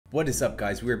What is up,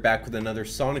 guys? We're back with another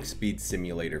Sonic Speed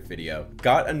Simulator video.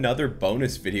 Got another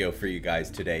bonus video for you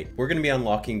guys today. We're going to be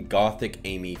unlocking Gothic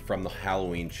Amy from the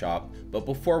Halloween shop, but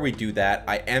before we do that,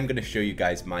 I am going to show you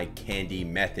guys my candy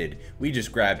method. We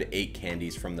just grabbed 8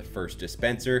 candies from the first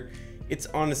dispenser. It's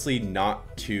honestly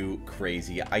not too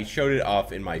crazy. I showed it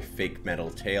off in my Fake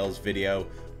Metal Tails video,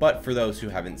 but for those who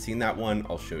haven't seen that one,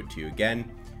 I'll show it to you again.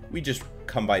 We just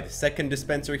come by the second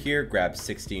dispenser here, grab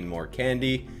 16 more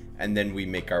candy, and then we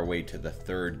make our way to the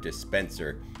third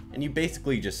dispenser, and you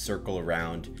basically just circle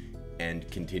around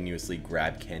and continuously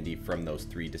grab candy from those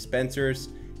 3 dispensers,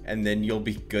 and then you'll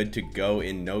be good to go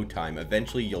in no time.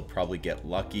 Eventually you'll probably get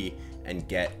lucky and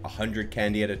get 100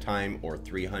 candy at a time, or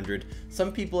 300.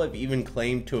 Some people have even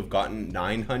claimed to have gotten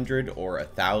 900 or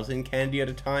 1,000 candy at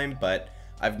a time, but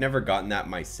I've never gotten that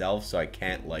myself, so I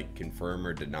can't like confirm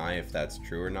or deny if that's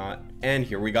true or not. And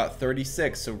here we got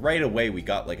 36, so right away we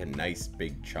got like a nice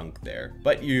big chunk there.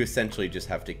 But you essentially just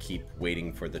have to keep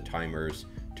waiting for the timers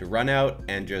to run out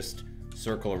and just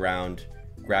circle around,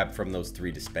 grab from those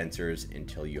 3 dispensers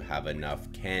until you have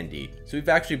enough candy. So we've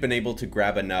actually been able to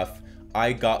grab enough.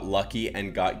 I got lucky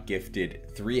and got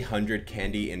gifted 300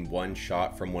 candy in one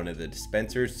shot from one of the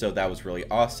dispensers, so that was really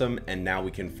awesome. And now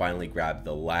we can finally grab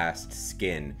the last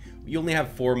skin. We only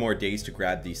have 4 more days to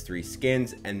grab these 3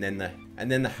 skins, and then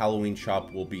the Halloween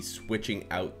shop will be switching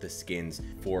out the skins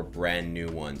for brand new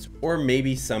ones, or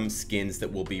maybe some skins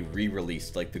that will be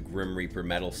re-released, like the Grim Reaper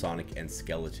Metal Sonic and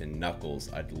Skeleton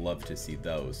Knuckles. I'd love to see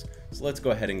those. So let's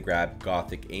go ahead and grab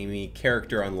Gothic Amy.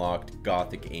 Character unlocked,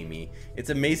 Gothic Amy. It's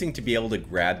amazing to be able to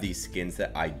grab these skins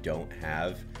that I don't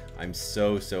have. I'm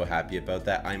so happy about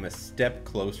that. I'm a step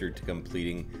closer to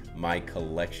completing my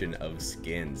collection of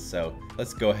skins. So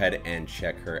let's go ahead and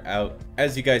check her out.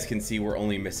 As you guys can see, we're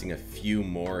only missing a few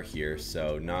more here,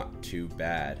 so not too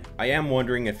bad. I am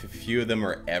wondering if a few of them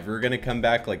are ever gonna come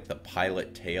back, like the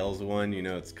Pilot Tails one. You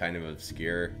know, it's kind of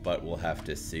obscure, but we'll have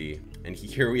to see. And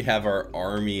here we have our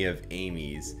army of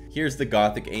Amy's. Here's the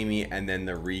Gothic Amy, and then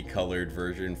the recolored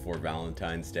version for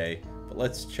Valentine's Day. But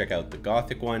let's check out the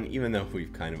Gothic one, even though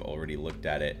we've kind of already looked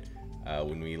at it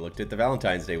when we looked at the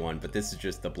Valentine's Day one. But this is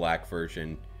just the black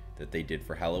version that they did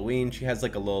for Halloween. She has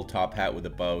like a little top hat with a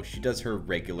bow. She does her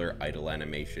regular idle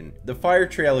animation. The fire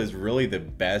trail is really the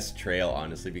best trail,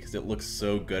 honestly, because it looks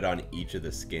so good on each of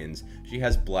the skins. She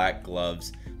has black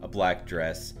gloves, a black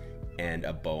dress, and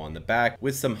a bow on the back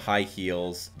with some high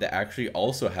heels that actually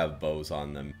also have bows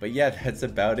on them. But yeah, that's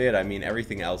about it. I mean,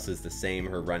 everything else is the same.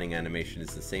 Her running animation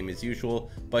is the same as usual,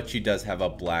 but she does have a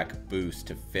black boost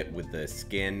to fit with the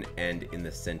skin, and in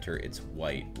the center it's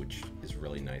white, which is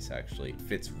really nice actually. It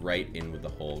fits right in with the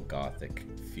whole Gothic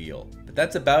feel. But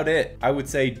that's about it. I would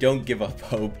say don't give up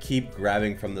hope. Keep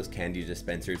grabbing from those candy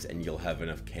dispensers and you'll have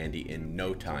enough candy in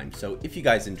no time. So if you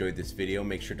guys enjoyed this video,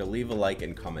 make sure to leave a like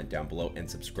and comment down below and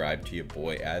subscribe to your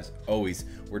boy. As always,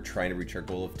 we're trying to reach our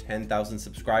goal of 10,000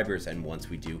 subscribers, and once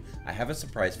we do, I have a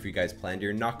surprise for you guys planned.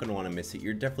 You're not going to want to miss it.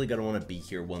 You're definitely going to want to be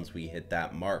here once we hit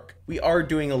that mark. We are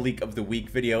doing a leak of the week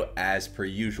video as per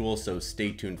usual, so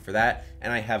stay tuned for that.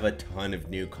 And I have a ton of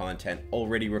new content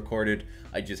already recorded.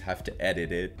 I just have to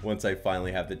edit it once I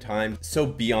finally have the time, so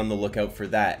be on the lookout for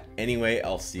that. Anyway,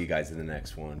 I'll see you guys in the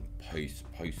next one. Peace.